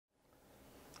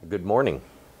Good morning.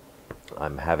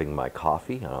 I'm having my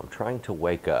coffee and I'm trying to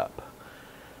wake up.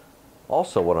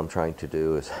 Also, what I'm trying to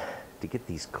do is to get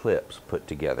these clips put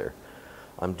together.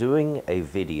 I'm doing a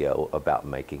video about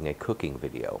making a cooking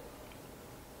video.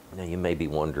 Now, you may be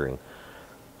wondering,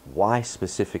 why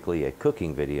specifically a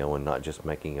cooking video and not just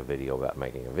making a video about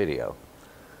making a video?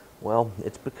 Well,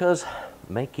 it's because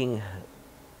making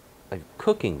a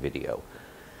cooking video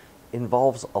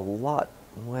involves a lot,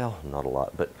 well, not a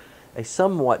lot, but a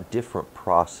somewhat different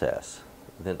process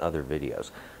than other videos.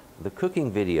 The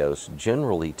cooking videos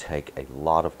generally take a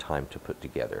lot of time to put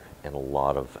together and a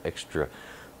lot of extra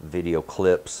video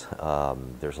clips.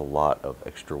 There's a lot of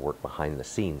extra work behind the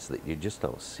scenes that you just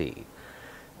don't see.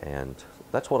 And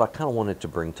that's what I kind of wanted to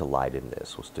bring to light in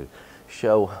this, was to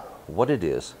show what it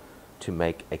is to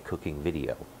make a cooking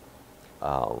video.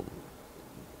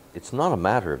 It's not a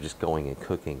matter of just going and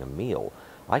cooking a meal.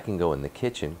 I can go in the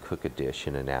kitchen, cook a dish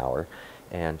in an hour,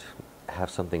 and have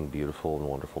something beautiful and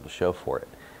wonderful to show for it.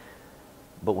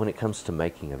 But when it comes to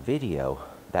making a video,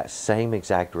 that same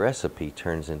exact recipe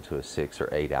turns into a 6 or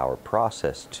 8 hour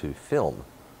process to film.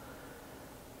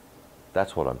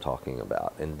 That's what I'm talking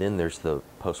about. And then there's the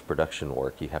post-production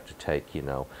work. You have to take,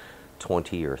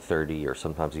 20 or 30 or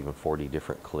sometimes even 40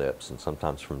 different clips, and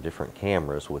sometimes from different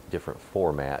cameras with different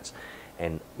formats,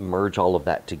 and merge all of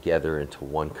that together into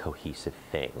one cohesive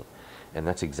thing. And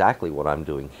that's exactly what I'm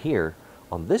doing here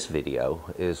on this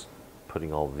video, is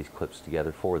putting all of these clips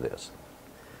together for this.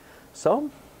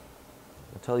 So,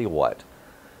 I'll tell you what,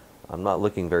 I'm not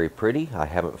looking very pretty. I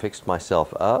haven't fixed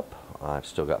myself up. I've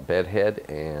still got bedhead,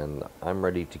 and I'm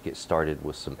ready to get started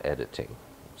with some editing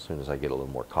as soon as I get a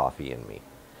little more coffee in me.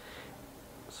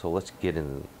 So let's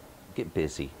get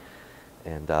busy,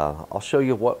 and I'll show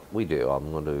you what we do.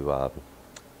 I'm going to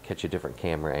catch a different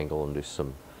camera angle and do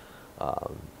some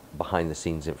behind the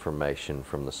scenes information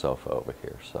from the sofa over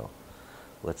here. So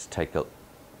let's take a,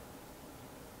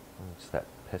 what's that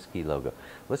pesky logo?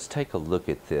 Let's take a look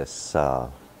at this.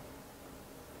 We'll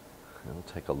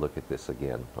take a look at this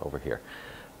again over here.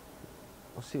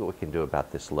 Let's see what we can do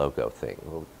about this logo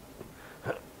thing.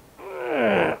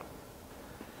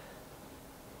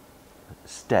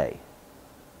 Stay.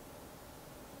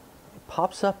 It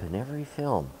pops up in every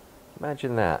film.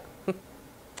 Imagine that.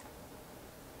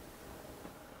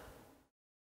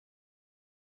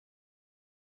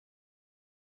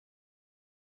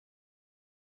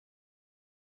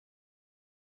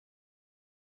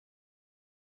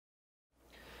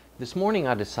 This morning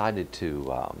I decided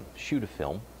to shoot a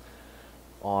film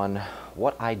on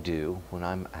what I do when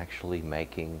I'm actually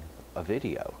making a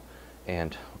video,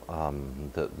 and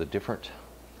the different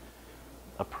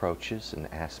approaches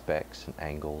and aspects and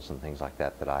angles and things like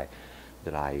that that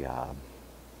I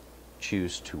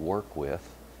choose to work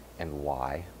with, and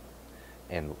why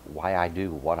I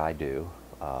do what I do,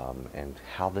 and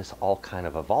how this all kind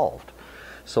of evolved.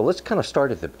 So let's kind of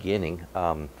start at the beginning.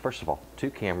 First of all, two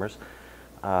cameras.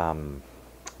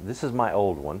 This is my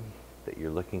old one that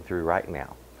you're looking through right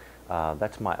now.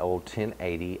 That's my old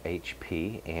 1080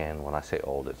 HP, and when I say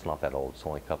old, it's not that old, it's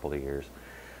only a couple of years,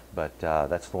 but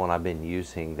that's the one I've been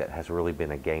using that has really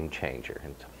been a game changer,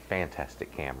 and it's a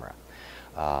fantastic camera.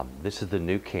 This is the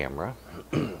new camera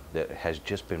that has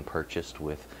just been purchased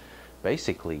with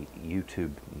basically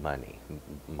YouTube money,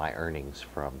 my earnings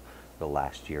from the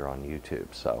last year on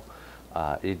YouTube. So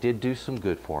it did do some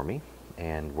good for me,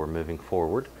 and we're moving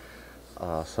forward.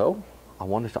 So I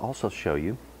wanted to also show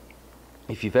you,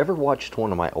 if you've ever watched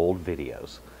one of my old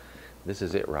videos, this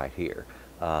is it right here.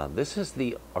 This is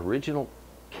the original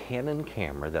Canon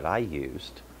camera that I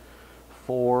used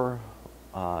for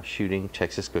shooting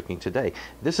Texas Cooking Today.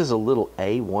 This is a little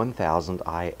A1000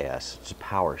 IS. It's a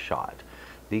power shot.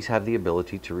 These have the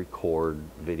ability to record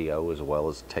video as well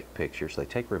as take pictures. They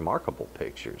take remarkable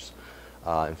pictures.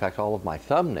 In fact, all of my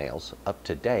thumbnails up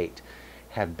to date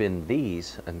have been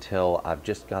these until I've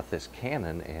just got this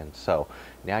Canon, and so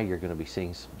now you're going to be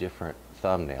seeing some different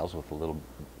thumbnails with a little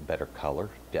better color,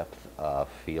 depth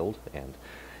field,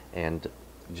 and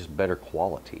just better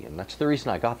quality. And that's the reason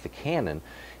I got the Canon,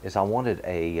 is I wanted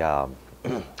a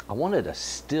I wanted a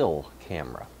still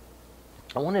camera.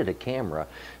 I wanted a camera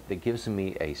that gives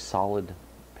me a solid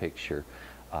picture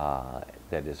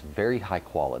that is very high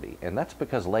quality, and that's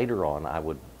because later on I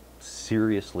would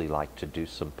seriously like to do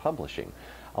some publishing.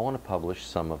 I want to publish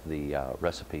some of the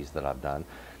recipes that I've done,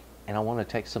 and I want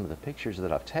to take some of the pictures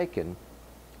that I've taken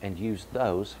and use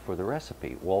those for the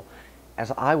recipe. Well,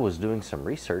 as I was doing some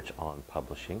research on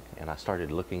publishing, and I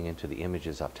started looking into the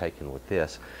images I've taken with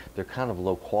this, they're kind of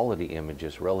low quality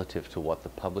images relative to what the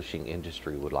publishing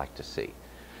industry would like to see.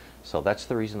 So that's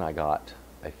the reason I got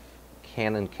a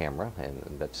Canon camera,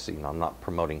 and that's, you know, I'm not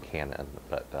promoting Canon,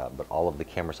 but all of the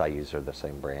cameras I use are the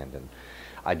same brand, and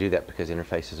I do that because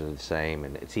interfaces are the same,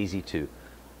 and it's easy to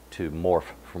morph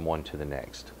from one to the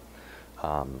next.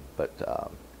 I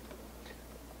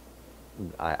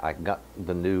got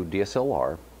the new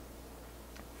DSLR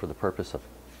for the purpose of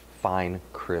fine,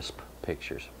 crisp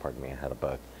pictures. Pardon me, I had a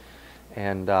bug.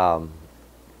 And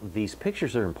these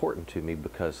pictures are important to me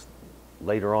because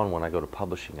later on when I go to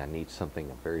publishing, I need something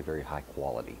of very, very high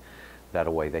quality.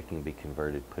 That way they can be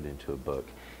converted, put into a book,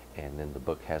 and then the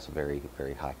book has very,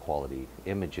 very high quality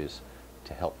images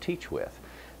to help teach with.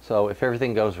 So if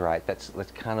everything goes right, that's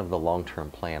kind of the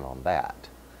long-term plan on that.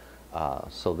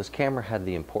 So this camera had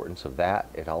the importance of that.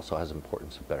 It also has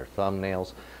importance of better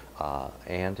thumbnails,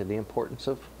 and the importance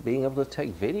of being able to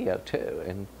take video too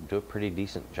and do a pretty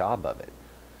decent job of it.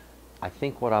 I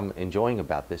think what I'm enjoying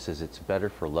about this is it's better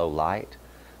for low light,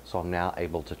 so I'm now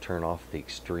able to turn off the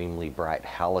extremely bright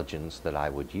halogens that I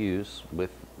would use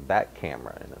with that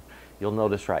camera. And you'll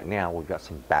notice right now we've got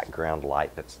some background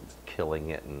light that's killing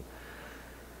it, and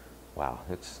wow,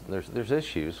 there's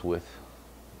issues with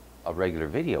a regular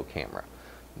video camera.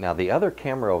 Now the other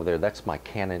camera over there, that's my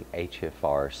Canon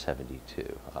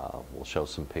Ep431. We'll show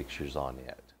some pictures on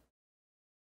it.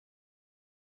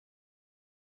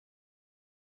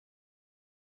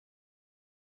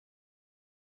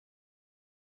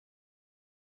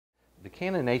 The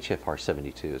Canon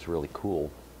Ep431 is really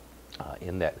cool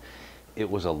in that it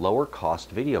was a lower cost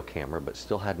video camera but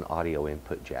still had an audio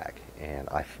input jack. And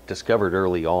I discovered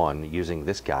early on using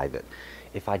this guy that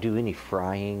if I do any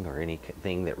frying or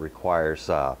anything that requires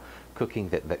cooking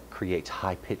that creates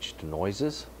high-pitched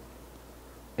noises,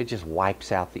 it just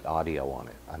wipes out the audio on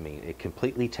it. I mean, it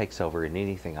completely takes over, and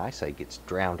anything I say gets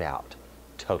drowned out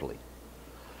totally.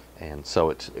 And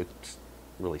so it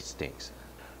really stinks.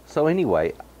 So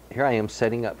anyway, here I am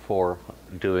setting up for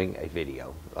doing a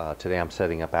video. Today I'm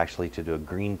setting up actually to do a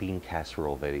green bean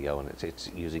casserole video, and it's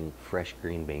using fresh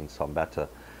green beans. So I'm about to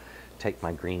take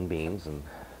my green beans and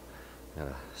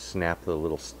snap the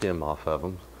little stem off of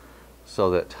them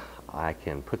so that I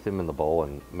can put them in the bowl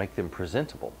and make them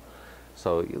presentable.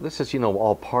 So this is, you know,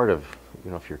 all part of,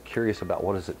 you know, if you're curious about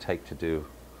what does it take to do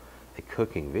a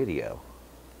cooking video,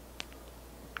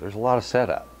 there's a lot of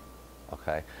setup,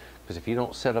 okay? Because if you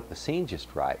don't set up the scene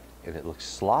just right and it looks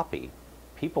sloppy,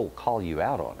 people call you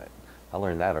out on it. I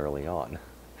learned that early on,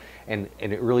 and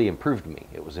it really improved me.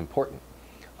 It was important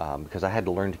because I had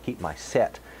to learn to keep my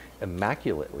set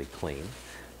immaculately clean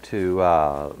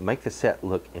to make the set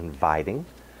look inviting,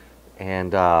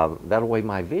 and that way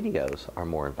my videos are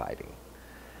more inviting.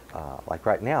 Like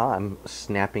right now, I'm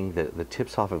snapping the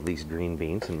tips off of these green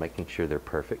beans and making sure they're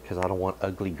perfect because I don't want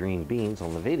ugly green beans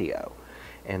on the video,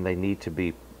 and they need to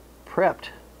be prepped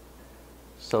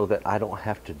so that I don't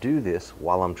have to do this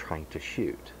while I'm trying to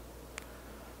shoot.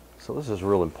 So this is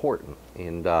real important,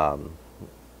 and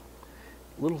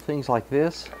little things like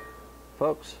this,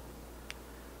 folks,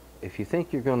 if you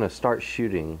think you're going to start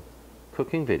shooting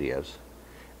cooking videos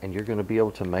and you're going to be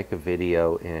able to make a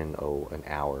video in an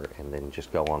hour and then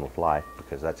just go on with life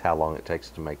because that's how long it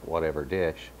takes to make whatever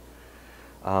dish,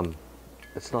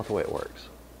 it's not the way it works.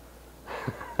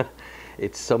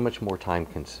 It's so much more time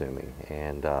consuming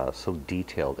and so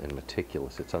detailed and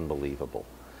meticulous, it's unbelievable.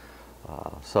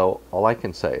 So all I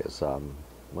can say is,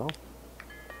 well,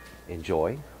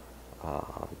 enjoy,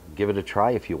 give it a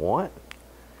try if you want,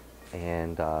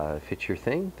 and if it's your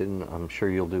thing, then I'm sure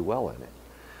you'll do well in it.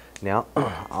 Now,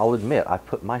 I'll admit, I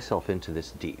put myself into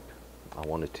this deep. I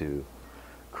wanted to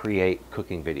create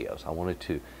cooking videos. I wanted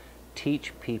to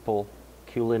teach people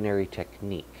culinary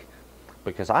technique,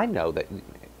 because I know that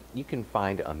you can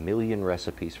find a million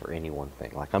recipes for any one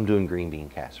thing. Like I'm doing green bean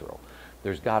casserole.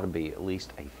 There's got to be at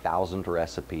least 1,000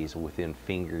 recipes within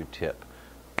fingertip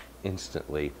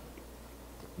instantly.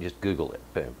 Just Google it,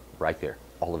 boom, right there,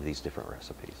 all of these different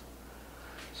recipes.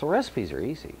 So recipes are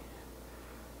easy,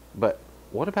 but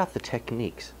what about the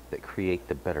techniques that create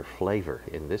the better flavor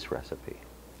in this recipe?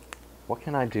 What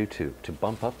can I do to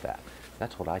bump up that?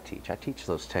 That's what I teach. I teach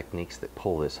those techniques that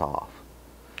pull this off.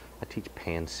 I teach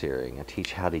pan searing. I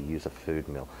teach how to use a food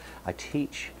mill. I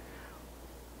teach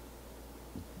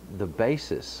the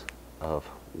basis of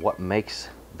what makes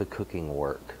the cooking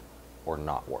work or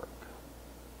not work.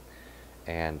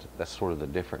 And that's sort of the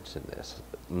difference in this.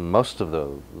 Most of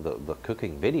the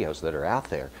cooking videos that are out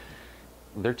there,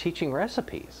 they're teaching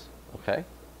recipes, okay?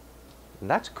 And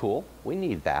that's cool. We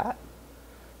need that.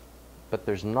 But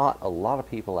there's not a lot of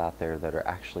people out there that are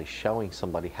actually showing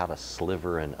somebody how to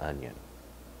sliver an onion.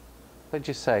 They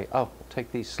just say, oh,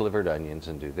 take these slivered onions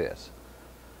and do this.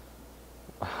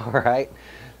 All right?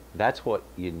 that's what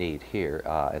you need here,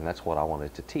 and that's what I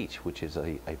wanted to teach, which is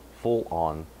a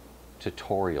full-on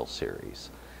tutorial series.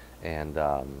 And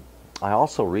I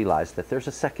also realized that there's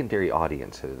a secondary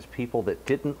audience. There's people that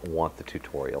didn't want the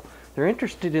tutorial. They're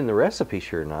interested in the recipe,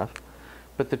 sure enough,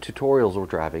 but the tutorials were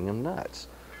driving them nuts.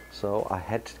 So I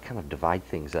had to kind of divide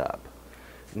things up.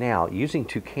 Now, using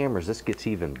two cameras, this gets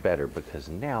even better, because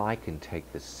now I can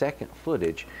take the second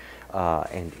footage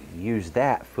and use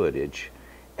that footage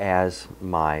as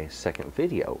my second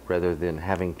video, rather than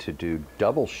having to do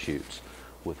double shoots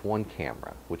with one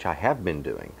camera, which I have been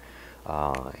doing.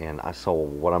 So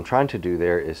what I'm trying to do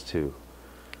there is to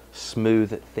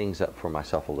smooth things up for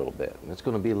myself a little bit. And it's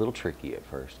going to be a little tricky at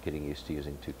first, getting used to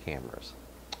using two cameras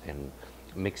and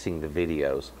mixing the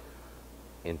videos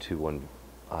into one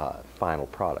final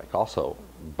product. Also,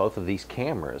 both of these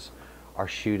cameras are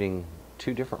shooting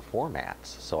two different formats,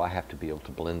 so I have to be able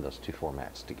to blend those two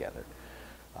formats together.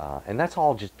 And that's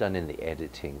all just done in the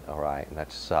editing, all right? And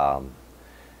that's,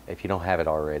 if you don't have it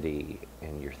already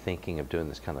and you're thinking of doing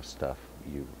this kind of stuff,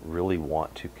 you really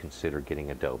want to consider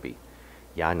getting Adobe.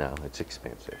 Yeah, I know, it's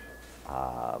expensive.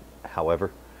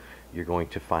 However, you're going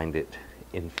to find it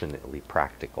infinitely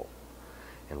practical.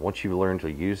 And once you learn to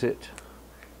use it,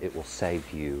 it will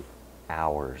save you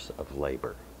hours of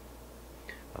labor.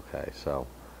 Okay, so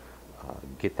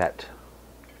get that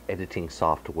editing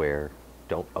software.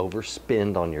 Don't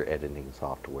overspend on your editing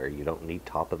software. You don't need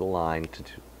top of the line to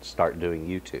start doing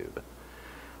YouTube.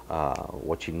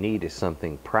 What you need is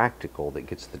something practical that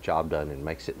gets the job done and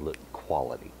makes it look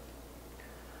quality.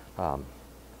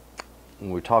 We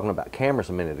were talking about cameras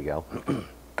a minute ago.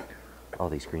 Oh,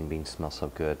 these green beans smell so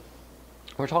good.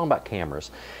 We're talking about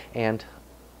cameras, and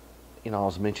I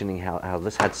was mentioning how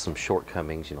this had some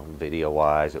shortcomings,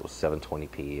 video-wise. It was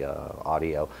 720p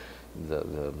audio.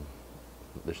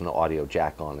 There's no audio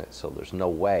jack on it, so there's no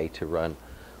way to run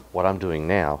what I'm doing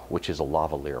now, which is a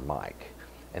lavalier mic,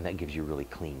 and that gives you really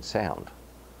clean sound.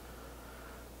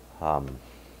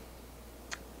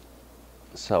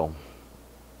 So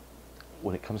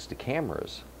when it comes to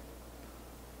cameras,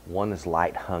 one is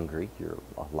light hungry. You're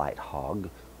a light hog.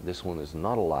 This one is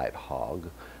not a light hog,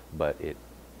 but it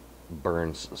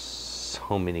burns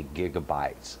so many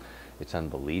gigabytes. It's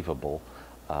unbelievable.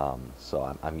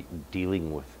 So I'm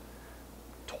dealing with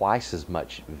twice as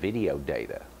much video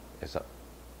data as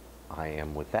I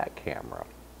am with that camera.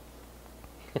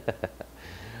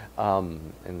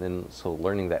 And then, so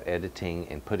learning that editing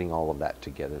and putting all of that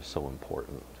together is so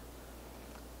important.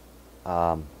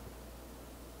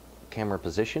 Camera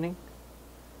positioning,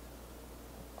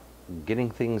 getting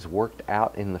things worked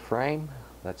out in the frame,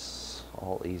 that's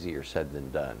all easier said than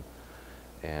done.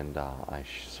 And I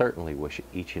certainly wish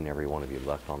each and every one of you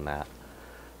luck on that.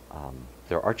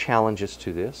 There are challenges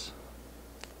to this,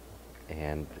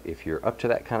 and if you're up to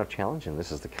that kind of challenge and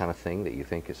this is the kind of thing that you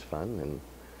think is fun, then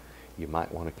you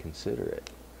might want to consider it.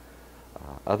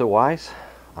 Otherwise,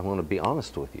 I'm going to be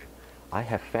honest with you. I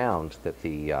have found that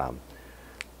the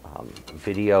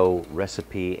video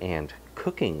recipe and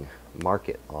cooking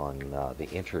market on the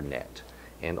internet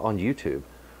and on YouTube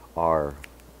are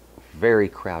very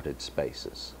crowded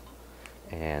spaces,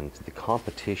 and the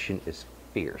competition is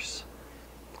fierce.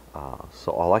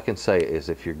 So all I can say is,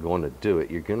 if you're going to do it,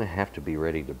 you're going to have to be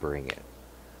ready to bring it.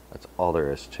 That's all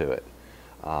there is to it.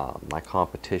 My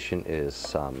competition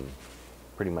is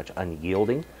pretty much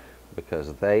unyielding,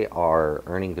 because they are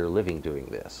earning their living doing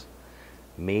this.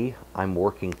 Me, I'm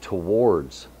working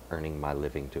towards earning my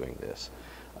living doing this.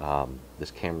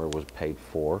 This camera was paid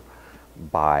for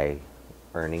by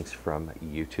earnings from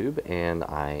YouTube, and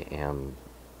I am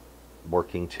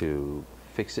working to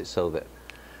fix it so that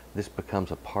this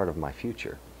becomes a part of my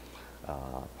future,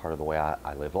 part of the way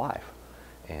I live life.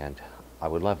 And I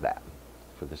would love that,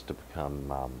 for this to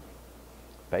become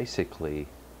basically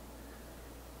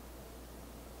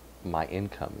my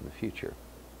income in the future.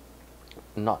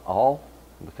 Not all,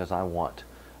 because I want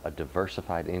a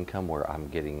diversified income where I'm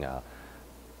getting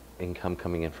income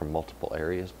coming in from multiple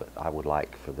areas, but I would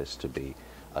like for this to be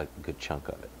a good chunk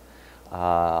of it.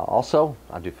 Also,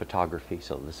 I do photography,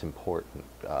 so this important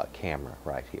camera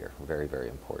right here, very, very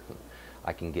important.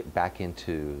 I can get back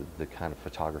into the kind of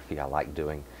photography I like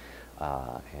doing,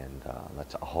 and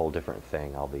that's a whole different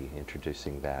thing. I'll be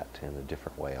introducing that in a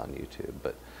different way on YouTube,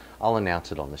 but I'll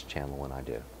announce it on this channel when I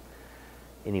do.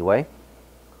 Anyway,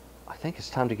 I think it's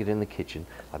time to get in the kitchen.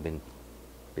 I've been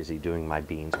busy doing my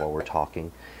beans while we're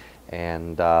talking,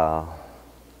 and wow,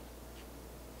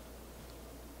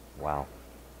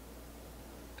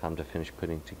 time to finish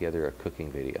putting together a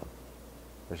cooking video.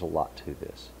 There's a lot to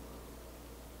this.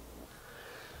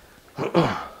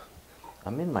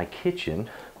 I'm in my kitchen,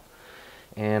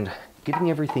 and getting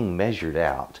everything measured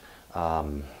out.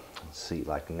 Let's see,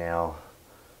 like now,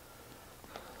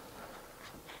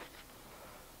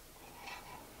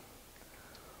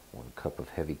 one cup of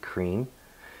heavy cream.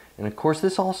 And of course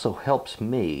this also helps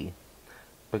me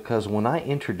because when I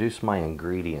introduce my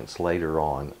ingredients later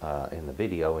on in the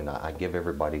video and I give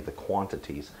everybody the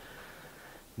quantities,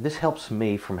 this helps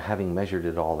me from having measured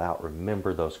it all out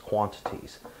remember those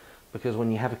quantities. Because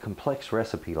when you have a complex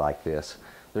recipe like this,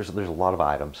 there's a lot of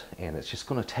items and it's just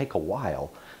going to take a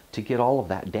while to get all of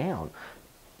that down.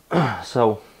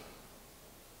 So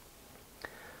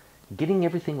getting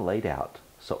everything laid out.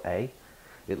 So A,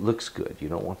 it looks good. You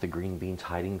don't want the green beans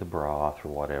hiding the broth or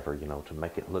whatever, you know, to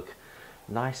make it look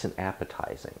nice and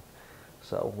appetizing.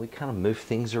 So we kind of move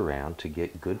things around to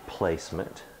get good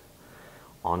placement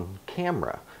on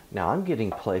camera. Now I'm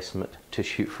getting placement to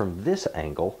shoot from this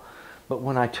angle, but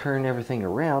when I turn everything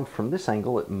around from this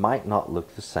angle, it might not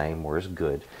look the same or as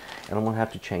good, and I'm going to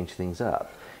have to change things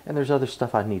up. And there's other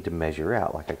stuff I need to measure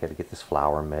out, like I got to get this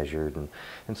flour measured and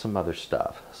some other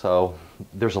stuff. So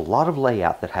there's a lot of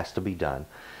layout that has to be done.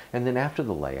 And then after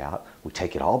the layout, we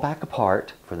take it all back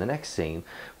apart for the next scene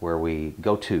where we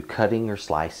go to cutting or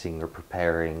slicing or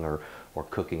preparing or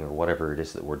cooking or whatever it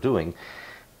is that we're doing.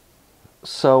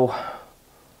 So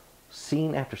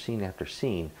scene after scene after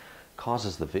scene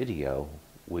causes the video,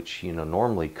 which, you know,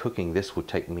 normally cooking this would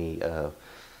take me,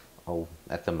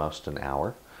 at the most an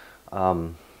hour.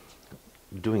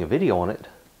 Doing a video on it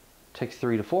takes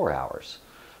 3 to 4 hours.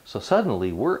 So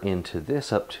suddenly we're into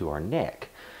this up to our neck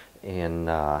in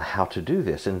how to do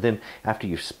this. And then after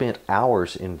you've spent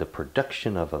hours in the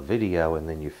production of a video and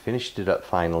then you've finished it up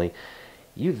finally,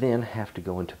 you then have to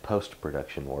go into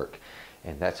post-production work.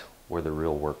 And that's where the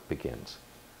real work begins.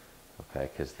 Okay,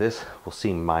 because this will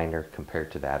seem minor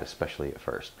compared to that, especially at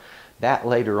first. That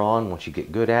later on, once you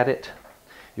get good at it,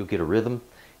 you'll get a rhythm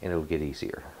and it'll get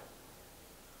easier.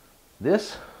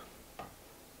 This,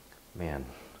 man,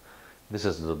 this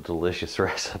is a delicious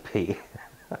recipe.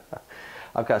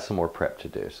 I've got some more prep to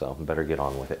do, so I better get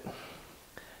on with it.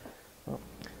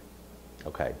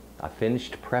 Okay, I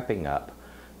finished prepping up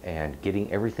and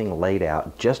getting everything laid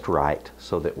out just right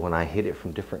so that when I hit it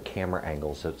from different camera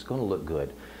angles, it's going to look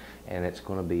good. And it's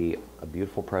going to be a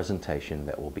beautiful presentation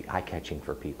that will be eye-catching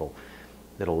for people,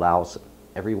 that allows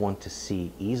everyone to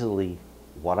see easily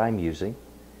what I'm using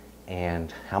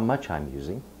and how much I'm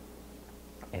using,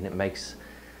 and it makes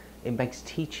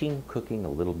teaching cooking a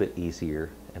little bit easier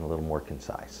and a little more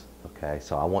concise. Okay,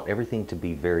 so I want everything to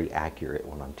be very accurate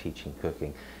when I'm teaching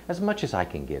cooking, as much as I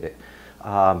can get it.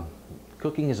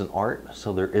 Cooking is an art,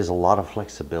 so there is a lot of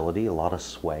flexibility, a lot of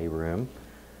sway room,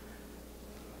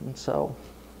 and so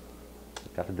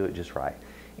got to do it just right.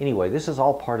 Anyway, this is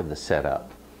all part of the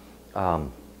setup.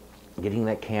 Getting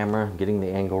that camera, getting the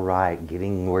angle right,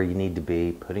 getting where you need to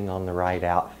be, putting on the right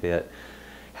outfit,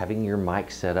 having your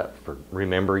mic set up, for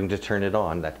remembering to turn it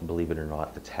on. That, believe it or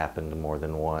not, that's happened more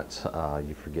than once.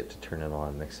 You forget to turn it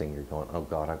on. Next thing you're going, oh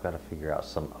God, I've got to figure out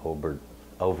some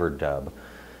overdub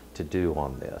to do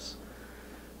on this.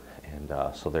 And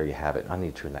so there you have it. I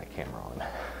need to turn that camera on.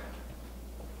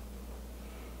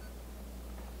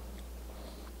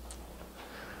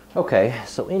 Okay,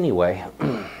 so anyway,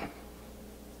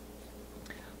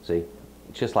 see,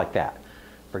 just like that.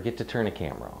 Forget to turn a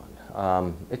camera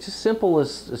on. It's as simple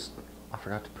as I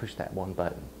forgot to push that one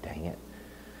button, dang it.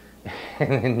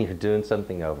 And then you're doing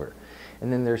something over.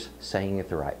 And then there's saying it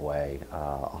the right way.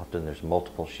 Often there's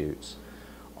multiple shoots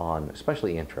on,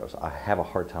 especially intros. I have a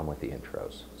hard time with the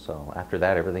intros. So after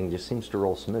that, everything just seems to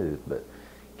roll smooth, but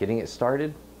getting it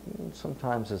started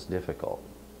sometimes is difficult.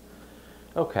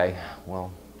 Okay,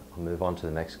 well, I'll move on to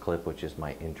the next clip, which is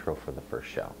my intro for the first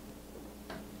show.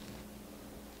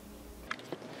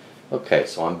 Okay,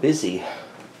 so I'm busy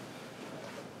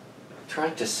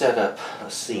trying to set up a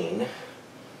scene,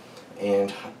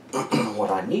 and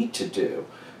what I need to do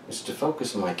is to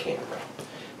focus my camera.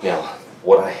 Now,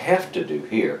 what I have to do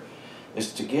here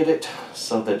is to get it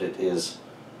so that it is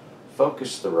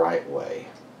focused the right way.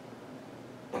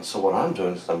 And so what I'm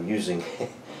doing is I'm using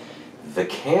the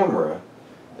camera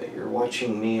that you're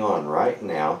watching me on right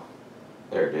now.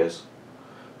 There it is.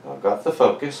 I've got the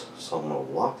focus, so I'm going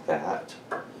to lock that,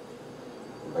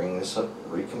 bring this up,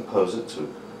 recompose it to the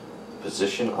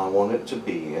position I want it to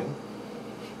be in.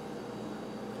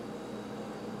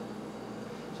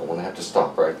 So I'm going to have to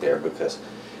stop right there because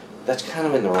that's kind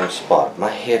of in the wrong spot. My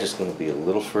head is going to be a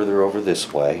little further over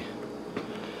this way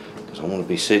because I'm going to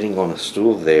be sitting on a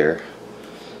stool there,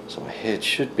 so my head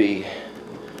should be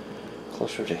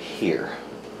closer to here,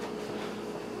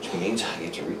 which means I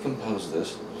get to recompose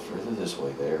this further this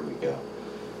way. There we go.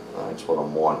 That's what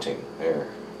I'm wanting. There.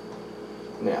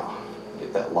 Now,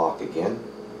 get that lock again.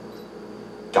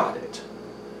 Got it.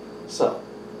 So,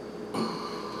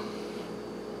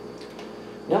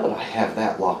 now that I have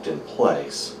that locked in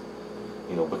place,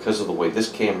 you know, because of the way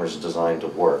this camera is designed to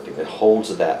work, and it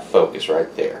holds that focus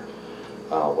right there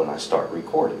when I start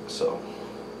recording. So,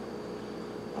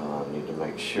 I need to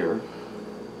make sure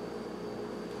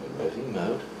in movie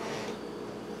mode,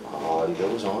 audio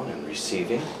is on and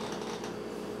receiving.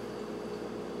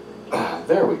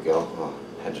 There we go.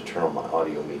 I had to turn on my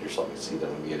audio meter so I can see that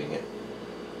I'm getting it.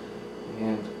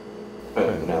 And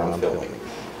boom, now I'm filming.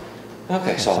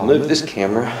 Okay, so I'll move this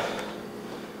camera.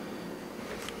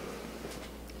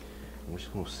 I'm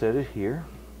just going to set it here.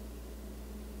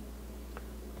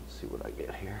 Let's see what I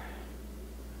get here.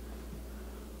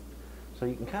 So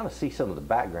you can kind of see some of the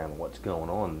background of what's going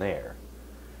on there.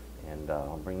 And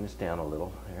I'll bring this down a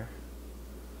little there.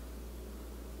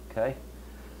 Okay.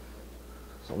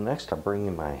 So next I bring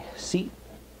in my seat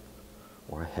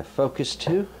where I have focus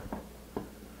to,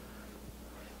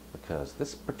 because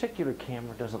this particular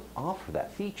camera doesn't offer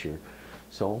that feature,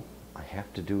 so I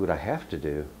have to do what I have to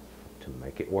do to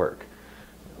make it work.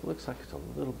 It looks like it's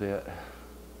a little bit, there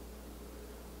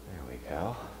we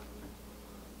go.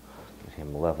 Get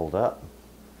him leveled up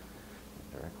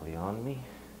directly on me.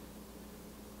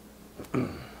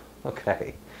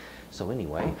 Okay, so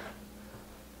anyway,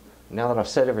 now that I've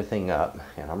set everything up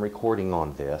and I'm recording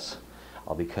on this,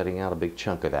 I'll be cutting out a big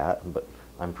chunk of that, but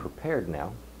I'm prepared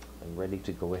now. I'm ready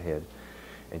to go ahead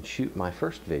and shoot my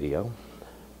first video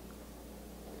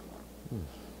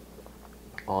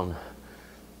on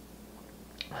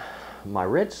my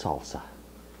red salsa.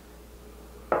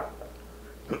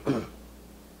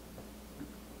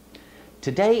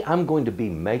 Today I'm going to be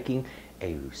making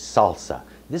a salsa.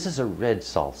 This is a red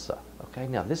salsa. Okay,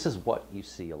 now this is what you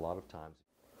see a lot of times.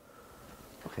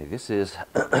 Okay, this is,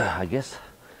 I guess,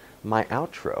 my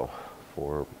outro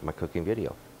for my cooking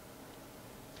video.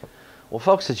 Well,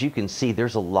 folks, as you can see,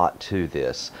 there's a lot to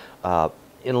this.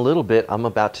 In a little bit, I'm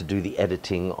about to do the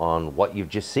editing on what you've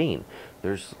just seen.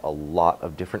 There's a lot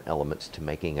of different elements to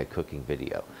making a cooking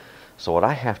video. So what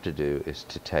I have to do is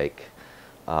to take,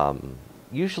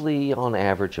 usually on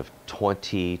average of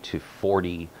 20 to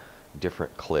 40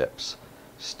 different clips,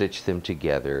 stitch them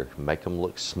together, make them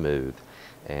look smooth,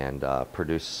 and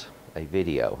produce a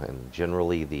video. And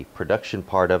generally the production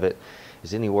part of it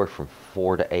is anywhere from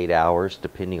 4 to 8 hours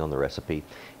depending on the recipe,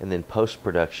 and then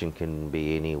post-production can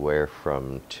be anywhere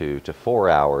from 2 to 4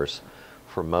 hours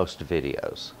for most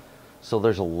videos. So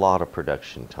there's a lot of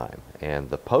production time, and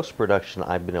the post-production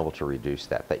I've been able to reduce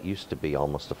that. That used to be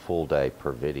almost a full day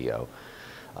per video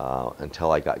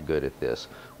until I got good at this.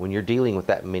 When you're dealing with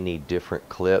that many different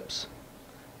clips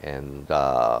and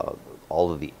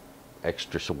all of the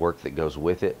extra work that goes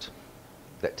with it,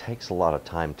 that takes a lot of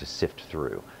time to sift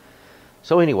through.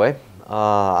 So anyway,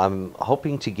 I'm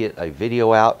hoping to get a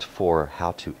video out for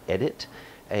how to edit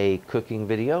a cooking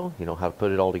video, you know, how to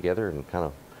put it all together and kind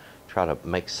of try to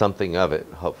make something of it,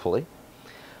 hopefully.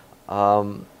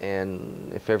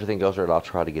 And if everything goes right, I'll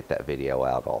try to get that video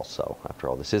out also. After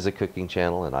all, this is a cooking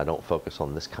channel and I don't focus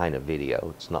on this kind of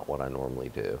video. It's not what I normally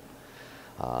do.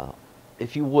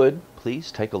 If you would,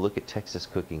 please take a look at Texas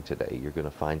Cooking Today. You're going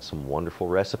to find some wonderful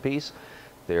recipes.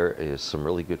 There is some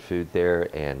really good food there,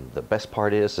 and the best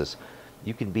part is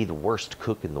you can be the worst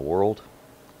cook in the world,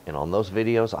 and on those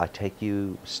videos I take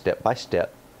you step by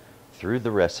step through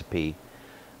the recipe.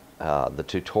 The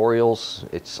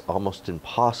tutorials, it's almost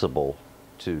impossible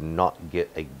to not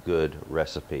get a good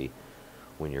recipe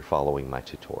when you're following my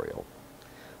tutorial,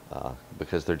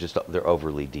 because they're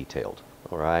overly detailed.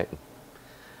 All right,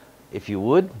 if you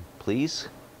would, please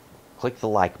click the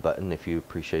like button if you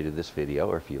appreciated this video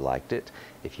or if you liked it.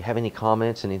 If you have any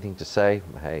comments, anything to say,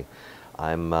 hey,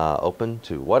 I'm open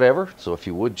to whatever. So if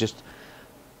you would just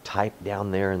type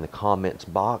down there in the comments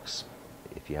box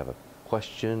if you have a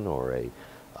question or a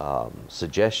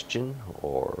suggestion,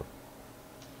 or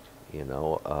you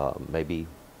know, maybe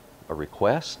a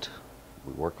request.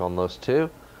 We work on those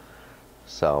too.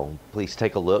 So please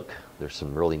take a look. There's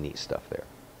some really neat stuff there.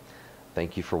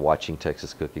 Thank you for watching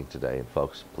Texas Cooking Today, and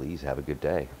folks, please have a good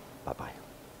day. Bye-bye.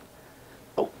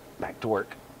 Oh, back to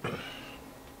work.